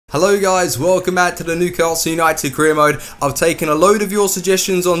Hello guys, welcome back to the Newcastle United career mode. I've taken a load of your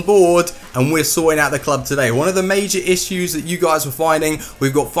suggestions on board and we're sorting out the club today. One of the major issues that you guys were finding,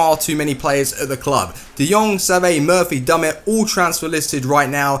 we've got far too many players at the club. De Jong, Save, Murphy, Dummett, all transfer listed right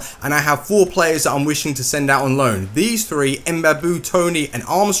now, and I have 4 players that I'm wishing to send out on loan. These 3, Mbabu, Tony and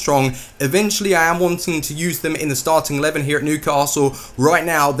Armstrong, eventually I am wanting to use them in the starting 11 here at Newcastle. Right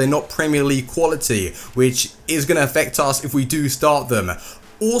now they're not Premier League quality, which is going to affect us if we do start them.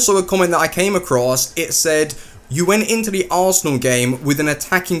 Also, a comment that I came across, it said, you went into the Arsenal game with an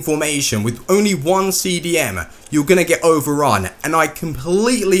attacking formation with only one CDM, you're going to get overrun. And I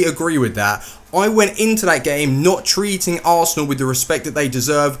completely agree with that. I went into that game not treating Arsenal with the respect that they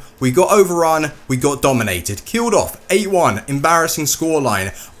deserve. We got overrun, we got dominated, killed off, 8-1, embarrassing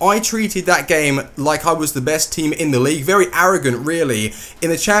scoreline. I treated that game like I was the best team in the league, very arrogant really. In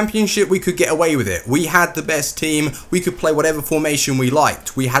the Championship we could get away with it. We had the best team, we could play whatever formation we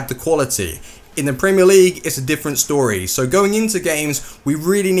liked, we had the quality. In the Premier League, it's a different story. So going into games, we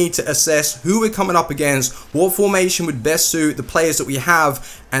really need to assess who we're coming up against, what formation would best suit the players that we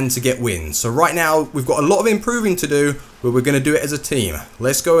have, and to get wins. So right now, we've got a lot of improving to do, but we're going to do it as a team.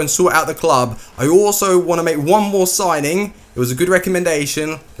 Let's go and sort out the club. I also want to make one more signing. It was a good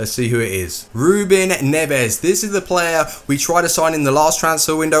recommendation. Let's see who it is. Ruben Neves. This is the player we tried to sign in the last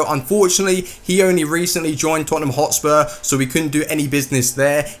transfer window. Unfortunately, he only recently joined Tottenham Hotspur, so we couldn't do any business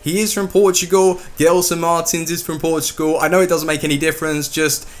there. He is from Portugal. Gelson Martins is from Portugal. I know it doesn't make any difference,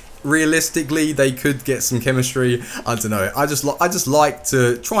 just realistically they could get some chemistry. I don't know, I just like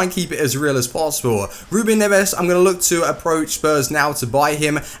to try and keep it as real as possible. Ruben Neves, I'm going to look to approach Spurs now to buy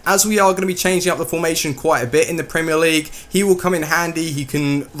him, as we are going to be changing up the formation quite a bit in the Premier League. He will come in handy. He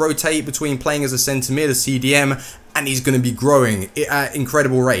can rotate between playing as a centre mid, a CDM, and he's going to be growing at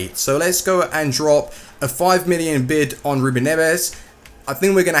incredible rate. So let's go and drop a 5 million bid on Ruben Neves. I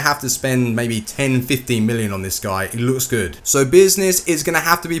think we're going to have to spend maybe 10-15 million on this guy. He looks good. So business is going to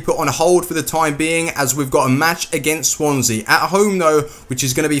have to be put on hold for the time being, as we've got a match against Swansea. At home though, which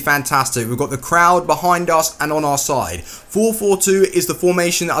is going to be fantastic. We've got the crowd behind us and on our side. 4-4-2 is the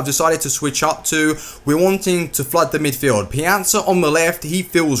formation that I've decided to switch up to. We're wanting to flood the midfield. Piazza on the left, he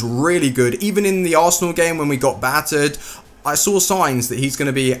feels really good. Even in the Arsenal game when we got battered, I saw signs that he's going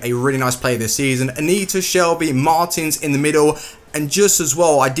to be a really nice player this season. Anita, Shelby, Martins in the middle. And just as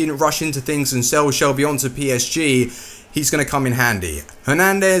well, I didn't rush into things and sell Shelby onto PSG. He's going to come in handy.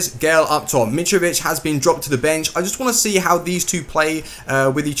 Hernandez, Gale up top. Mitrovic has been dropped to the bench. I just want to see how these two play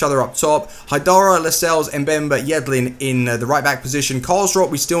with each other up top. Haidara, Lascelles, Mbemba, Yedlin in the right back position. Karlsruhe,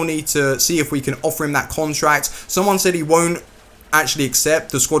 we still need to see if we can offer him that contract. Someone said he won't actually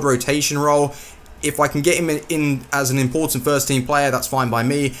accept the squad rotation role. If I can get him in as an important first team player, that's fine by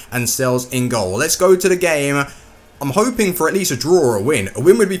me. And Sells in goal. Let's go to the game. I'm hoping for at least a draw or a win. A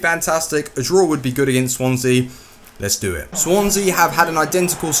win would be fantastic. A draw would be good against Swansea. Let's do it. Swansea have had an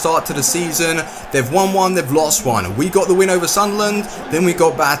identical start to the season. They've won one, they've lost one. We got the win over Sunderland, then we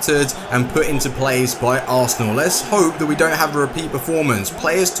got battered and put into place by Arsenal. Let's hope that we don't have a repeat performance.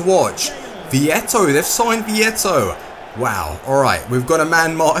 Players to watch. Vieto, they've signed Vieto. Wow, alright, we've got a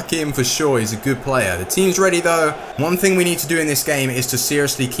man mark him for sure. He's a good player. The team's ready though. One thing we need to do in this game is to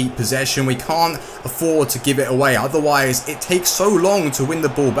seriously keep possession. We can't afford to give it away, otherwise it takes so long to win the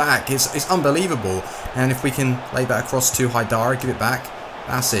ball back. It's unbelievable. And if we can lay that across to Haidara, give it back,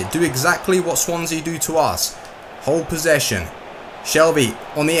 that's it. Do exactly what Swansea do to us. Hold possession. Shelby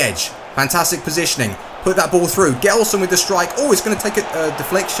on the edge. Fantastic positioning. Put that ball through. Gelson with the strike. Oh, it's going to take a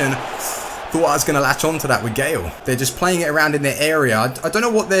deflection. Thought I was going to latch onto that with Gale. They're just playing it around in their area. I don't know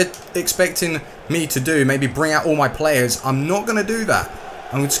what they're expecting me to do. Maybe bring out all my players. I'm not going to do that.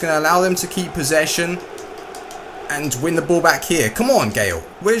 I'm just going to allow them to keep possession and win the ball back here. Come on, Gale.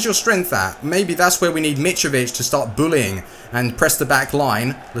 Where's your strength at? Maybe that's where we need Mitrovic to start bullying and press the back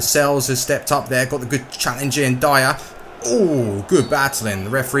line. Lascelles has stepped up there. Got the good challenge in. Dyer. Oh, good battling. The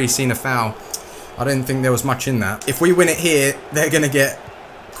referee's seen a foul. I didn't think there was much in that. If we win it here, they're going to get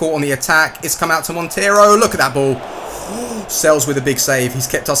caught on the attack. It's come out to Montero. Look at that ball. Sells with a big save. He's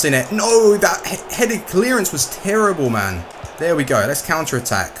kept us in it. No, that headed clearance was terrible, man. There we go. Let's counter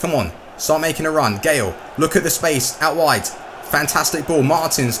attack. Come on. Start making a run. Gale. Look at the space out wide. Fantastic ball.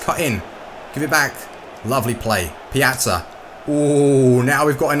 Martins cut in. Give it back. Lovely play. Piazza. Oh, now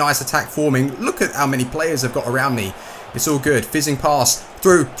we've got a nice attack forming. Look at how many players I've got around me. It's all good. Fizzing pass.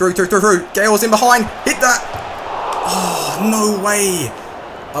 Through. Gale's in behind. Hit that. Oh, no way.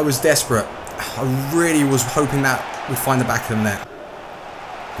 I was desperate. I really was hoping that we'd find the back of the net.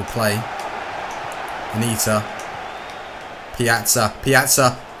 Good play. Anita.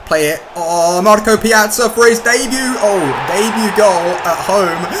 Piazza. Play it. Oh, Marco Piazza for his debut. Oh, debut goal at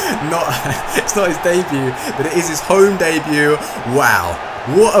home. It's not his debut, but it is his home debut. Wow.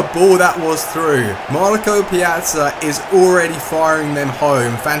 What a ball that was through. Marco Piazza is already firing them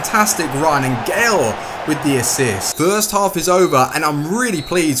home. Fantastic run, and Gale with the assist. First half is over, and I'm really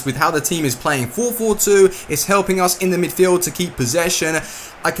pleased with how the team is playing. 4-4-2 is helping us in the midfield to keep possession.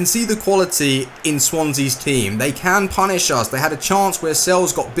 I can see the quality in Swansea's team. They can punish us. They had a chance where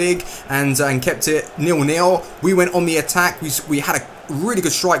Sells got big and kept it 0-0. We went on the attack. We had a really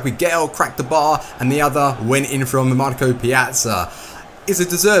good strike with Gale, cracked the bar, and the other went in from Marco Piazza. It's a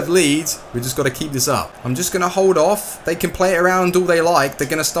deserved lead. We just got to keep this up. I'm just going to hold off. They can play it around all they like. They're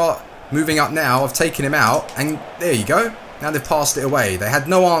going to start moving up now. I've taken him out, and there you go. Now they've passed it away. They had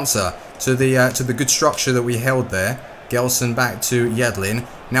no answer to the good structure that we held there. Gelson back to Yedlin.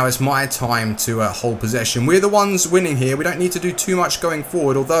 Now it's my time to hold possession. We're the ones winning here. We don't need to do too much going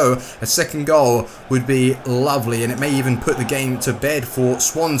forward, although a second goal would be lovely, and it may even put the game to bed for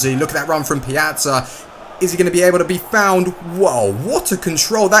Swansea. Look at that run from Piazza. Is he going to be able to be found? Whoa, what a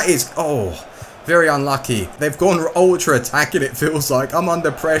control that is. Oh, very unlucky. They've gone ultra attacking, it feels like. I'm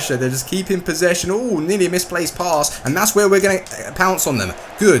under pressure. They're just keeping possession. Oh, nearly a misplaced pass, and that's where we're going to pounce on them.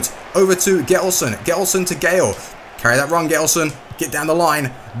 Good. Over to Gelson. Gelson to Gale. Carry that run, Gelson. Get down the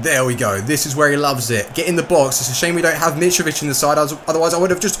line. There we go. This is where he loves it. Get in the box. It's a shame we don't have Mitrovic in the side. Otherwise, I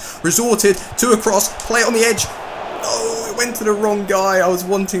would have just resorted to a cross. Play it on the edge. Oh, it went to the wrong guy. I was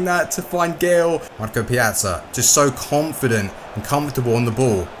wanting that to find Gale. Marco Piazza, just so confident and comfortable on the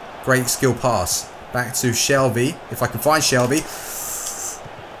ball. Great skill pass. Back to Shelby. If I can find Shelby.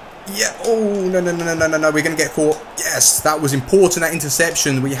 Yeah. Oh, no. We're going to get caught. Yes, that was important, that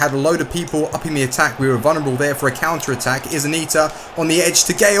interception. We had a load of people up in the attack. We were vulnerable there for a counter-attack. Here's Anita on the edge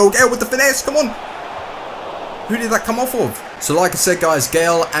to Gale. Gale with the finesse. Come on. Who did that come off of? So like I said, guys,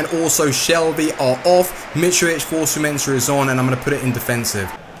 Gale and also Shelby are off. Mitrovic for Sumensa is on, and I'm going to put it in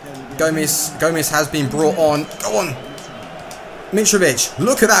defensive. Gomez has been brought on. Go on. Mitrovic.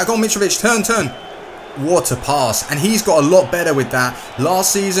 Look at that. Go on, Mitrovic. Turn. What a pass. And he's got a lot better with that.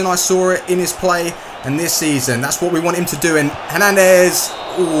 Last season, I saw it in his play. And this season, that's what we want him to do. And Hernandez.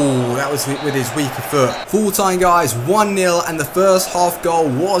 Ooh, that was with his weaker foot. Full time, guys, 1-0, and the first half goal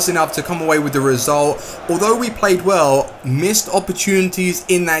was enough to come away with the result. Although we played well, missed opportunities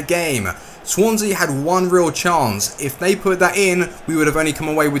in that game. Swansea had one real chance. If they put that in, we would have only come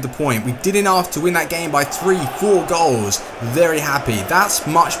away with the point. We did enough to win that game by 3-4 goals. Very happy. That's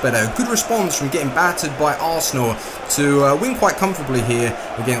much better. Good response from getting battered by Arsenal to win quite comfortably here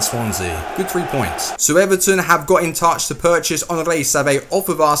against Swansea. Good 3 points. So Everton have got in touch to purchase Henri Saivet off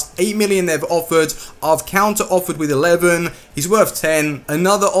of us. 8 million they've offered. I've counter offered with 11. He's worth 10.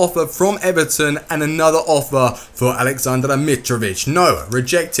 Another offer from Everton and another offer for Alexander Mitrovic. No,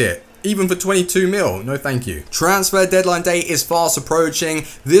 reject it. Even for 22 mil, no thank you. Transfer deadline day is fast approaching.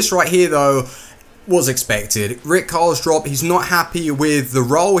 This right here though was expected. Rick Carlsdrop, he's not happy with the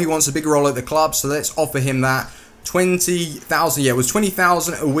role. He wants a bigger role at the club, so let's offer him that. 20,000, yeah, it was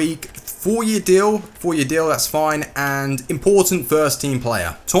 20,000 a week. 4-year deal, that's fine, and important first team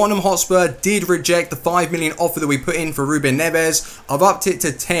player. Tottenham Hotspur did reject the 5 million offer that we put in for Ruben Neves. I've upped it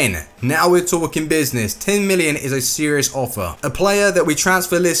to 10. Now we're talking business. 10 million is a serious offer. A player that we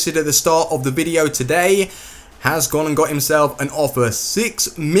transfer listed at the start of the video today has gone and got himself an offer.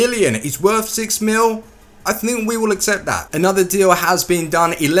 6 million. He's worth 6 mil. I think we will accept that. Another deal has been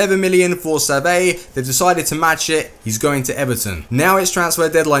done, 11 million for Saivet. They've decided to match it. He's going to Everton. Now it's transfer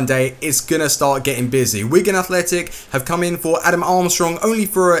deadline day. It's going to start getting busy. Wigan Athletic have come in for Adam Armstrong only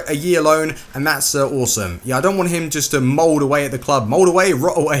for a year loan, and that's awesome. Yeah, I don't want him just to mould away at the club. Mould away,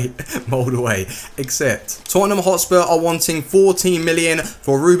 rot away, mould away. Except Tottenham Hotspur are wanting 14 million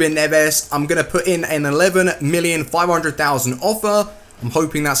for Ruben Neves. I'm going to put in an 11,500,000 offer. I'm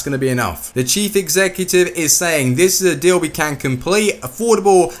hoping that's going to be enough. The chief executive is saying this is a deal we can complete,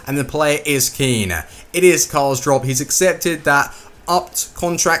 affordable, and the player is keen. It is Carlsdrop. He's accepted that upped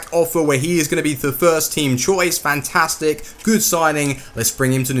contract offer where he is going to be the first team choice. Fantastic. Good signing. Let's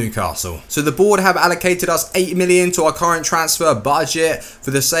bring him to Newcastle. So the board have allocated us 8 million to our current transfer budget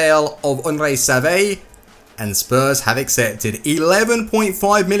for the sale of Henri Saivet. And Spurs have accepted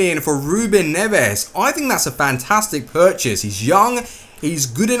 11.5 million for Ruben Neves. I think that's a fantastic purchase. He's young. He's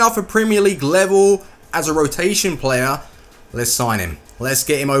good enough for Premier League level as a rotation player. Let's sign him. Let's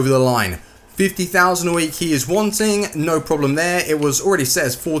get him over the line. 50,000 a week he is wanting. No problem there. It was already set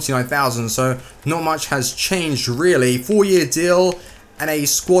as 49,000, so not much has changed really. 4-year deal and a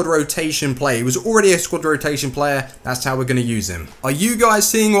squad rotation player. He was already a squad rotation player. That's how we're going to use him. Are you guys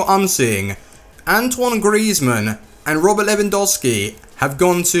seeing what I'm seeing? Antoine Griezmann and Robert Lewandowski have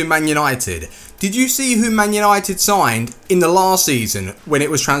gone to Man United. Did you see who Man United signed in the last season when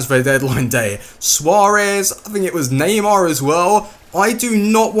it was transfer deadline day? Suarez, I think it was Neymar as well. I do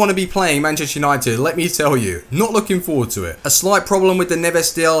not want to be playing Manchester United, let me tell you. Not looking forward to it. A slight problem with the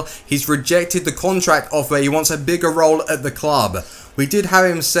Neves deal. He's rejected the contract offer. He wants a bigger role at the club. We did have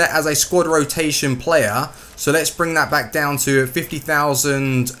him set as a squad rotation player. So let's bring that back down to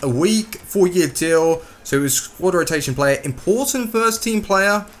 50,000 a week, 4-year deal. So he was squad rotation player. Important first team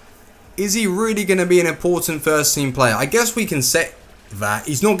player. Is he really going to be an important first team player? I guess we can set that.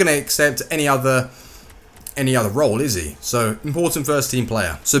 He's not going to accept any other role, is he? So, important first team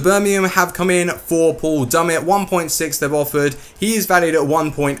player. So, Birmingham have come in for Paul Dummett. 1.6 they've offered. He is valued at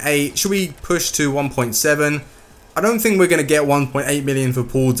 1.8. Should we push to 1.7? I don't think we're going to get 1.8 million for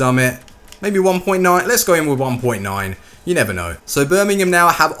Paul Dummett. Maybe 1.9. Let's go in with 1.9. You never know. So, Birmingham now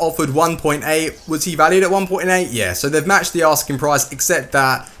have offered 1.8. Was he valued at 1.8? Yeah. So, they've matched the asking price, except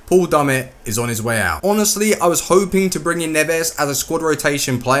that Paul Dummett is on his way out. Honestly, I was hoping to bring in Neves as a squad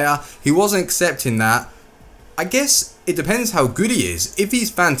rotation player. He wasn't accepting that. I guess it depends how good he is. If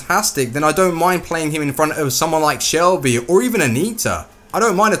he's fantastic, then I don't mind playing him in front of someone like Shelby or even Anita. I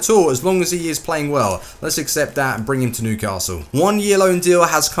don't mind at all as long as he is playing well. Let's accept that and bring him to Newcastle. 1 year loan deal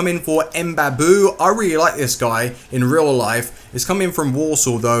has come in for Mbabu. I really like this guy in real life. It's come in from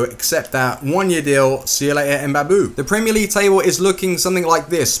Warsaw though. Accept that. 1 year deal. See you later, Mbabu. The Premier League table is looking something like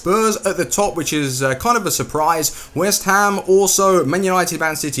this. Spurs at the top, which is kind of a surprise. West Ham also. Man United,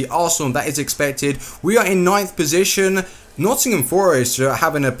 Man City, Arsenal. That is expected. We are in 9th position. Nottingham Forest are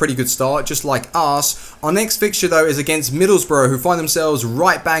having a pretty good start, just like us. Our next fixture, though, is against Middlesbrough, who find themselves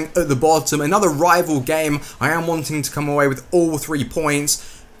right bang at the bottom. Another rival game. I am wanting to come away with all 3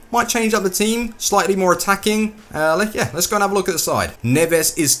 points. Might change up the team, slightly more attacking. Let's go and have a look at the side.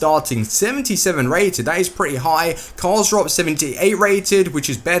 Neves is starting, 77 rated. That is pretty high. Carlsdrop 78 rated, which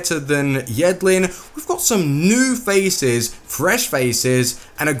is better than Yedlin. We've got some new faces, fresh faces,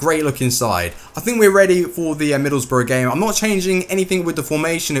 and a great looking side. I think we're ready for the Middlesbrough game. I'm not changing anything with the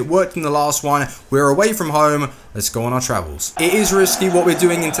formation. It worked in the last one. We're away from home. Let's go on our travels. It is risky what we're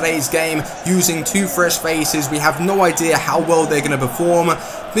doing in today's game, using 2 fresh faces. We have no idea how well they're going to perform.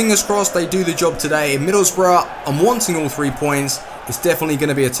 Fingers crossed they do the job today. Middlesbrough, I'm wanting all 3 points. It's definitely going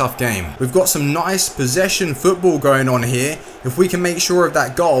to be a tough game. We've got some nice possession football going on here. If we can make sure of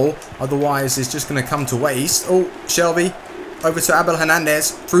that goal, otherwise it's just going to come to waste. Oh, Shelby. Over to Abel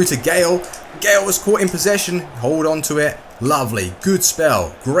Hernandez. Through to Gale. Gale was caught in possession. Hold on to it. Lovely. Good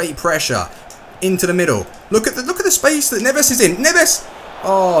spell. Great pressure. Into the middle. Look at the space that Neves is in. Neves!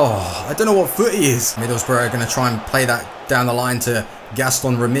 Oh, I don't know what foot he is. Middlesbrough are going to try and play that down the line to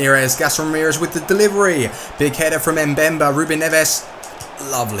Gaston Ramirez. Gaston Ramirez with the delivery. Big header from Mbemba. Ruben Neves.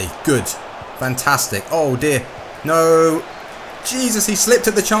 Lovely. Good. Fantastic. Oh, dear. No. Jesus, he slipped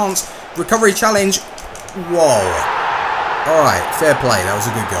at the chance. Recovery challenge. Whoa. Alright, fair play. That was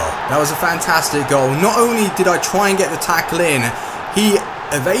a good goal. That was a fantastic goal. Not only did I try and get the tackle in, he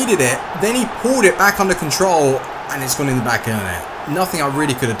evaded it, then he pulled it back under control, and it's gone in the back of the net. Nothing I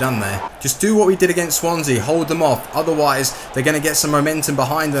really could have done there. Just do what we did against Swansea. Hold them off. Otherwise, they're going to get some momentum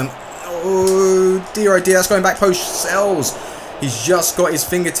behind them. Oh, dear, that's going back post. Sells. He's just got his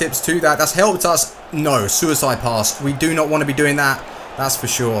fingertips to that. That's helped us. No, suicide pass. We do not want to be doing that. That's for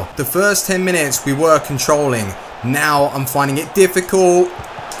sure. The first 10 minutes, we were controlling. Now, I'm finding it difficult.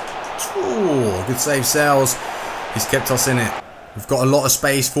 Ooh, good save, Sells. He's kept us in it. We've got a lot of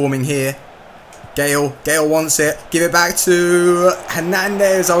space forming here. Gale wants it. Give it back to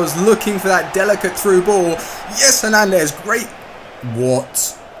Hernandez. I was looking for that delicate through ball. Yes, Hernandez. Great.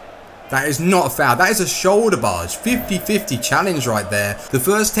 What? That is not a foul. That is a shoulder barge. 50-50 challenge right there. The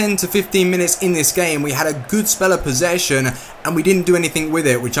first 10 to 15 minutes in this game, we had a good spell of possession and we didn't do anything with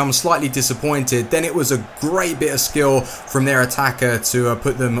it, which I'm slightly disappointed. Then it was a great bit of skill from their attacker to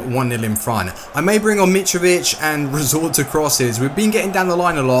put them 1-0 in front. I may bring on Mitrovic and resort to crosses. We've been getting down the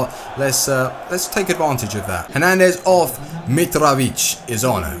line a lot. Let's take advantage of that. Hernandez off. Mitrovic is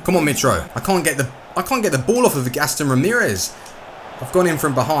on. Come on, Mitro. I can't get the ball off of Gaston Ramirez. I've gone in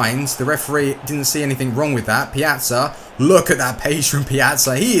from behind. The referee didn't see anything wrong with that. Piazza. Look at that pace from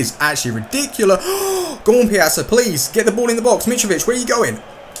Piazza. He is actually ridiculous. Go on, Piazza, please. Get the ball in the box. Mitrovic, where are you going?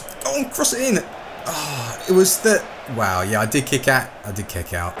 Go on, cross it in. Oh, it was the... Wow, yeah, I did kick out.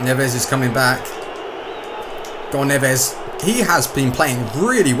 Neves is coming back. Go on, Neves. He has been playing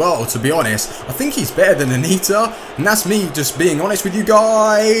really well, to be honest. I think he's better than Anita. And that's me just being honest with you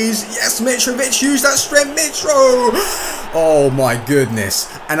guys. Yes, Mitrovic, use that strength, Mitro. Oh my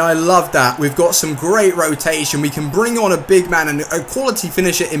goodness. And I love that. We've got some great rotation. We can bring on a big man and a quality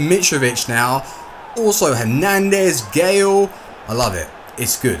finisher in Mitrovic now. Also Hernandez, Gale. I love it.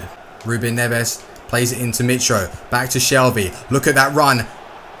 It's good. Ruben Neves plays it into Mitro. Back to Shelby. Look at that run.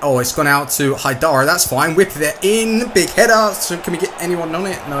 Oh, it's gone out to Haidara. That's fine. Whip it in. Big header. So can we get anyone on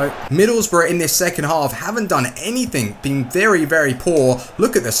it? No. Middlesbrough in this second half haven't done anything. Been very, very poor.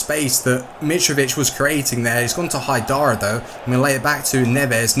 Look at the space that Mitrovic was creating there. He's gone to Haidara though. I'm going to lay it back to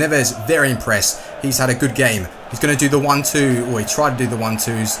Neves. Neves, very impressed. He's had a good game. He's going to do the 1-2, or he tried to do the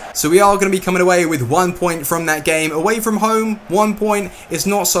 1-2s. So we are going to be coming away with 1 point from that game. Away from home, 1 point is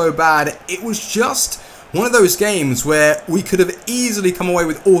not so bad. It was just one of those games where we could have easily come away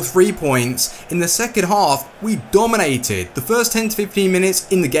with all 3 points. In the second half, we dominated. The first 10 to 15 minutes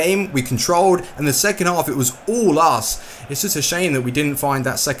in the game, we controlled, and the second half, it was all us. It's just a shame that we didn't find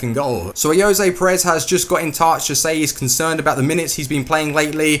that second goal. So Jose Perez has just got in touch to say he's concerned about the minutes he's been playing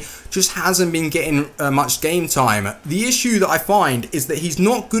lately. Just hasn't been getting much game time. The issue that I find is that he's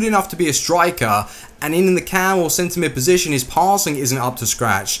not good enough to be a striker, and in the cam or centre mid position, his passing isn't up to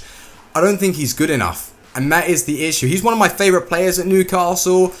scratch. I don't think he's good enough. And that is the issue. He's one of my favourite players at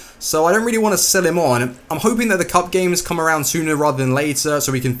Newcastle, so I don't really want to sell him on. I'm hoping that the cup games come around sooner rather than later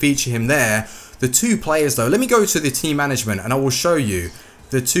so we can feature him there. The 2 players though, let me go to the team management and I will show you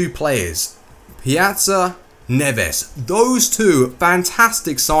the 2 players. Piazza, Neves. Those 2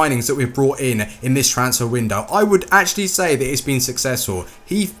 fantastic signings that we've brought in this transfer window. I would actually say that it's been successful.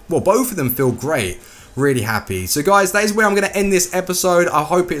 Both of them feel great. Really happy. So guys, that is where I'm going to end this episode. I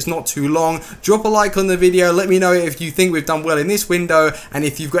hope it's not too long. Drop a like on the video. Let me know if you think we've done well in this window, and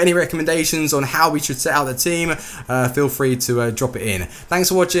if you've got any recommendations on how we should set out the team, feel free to drop it in. Thanks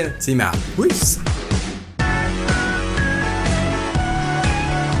for watching. Team out. Peace.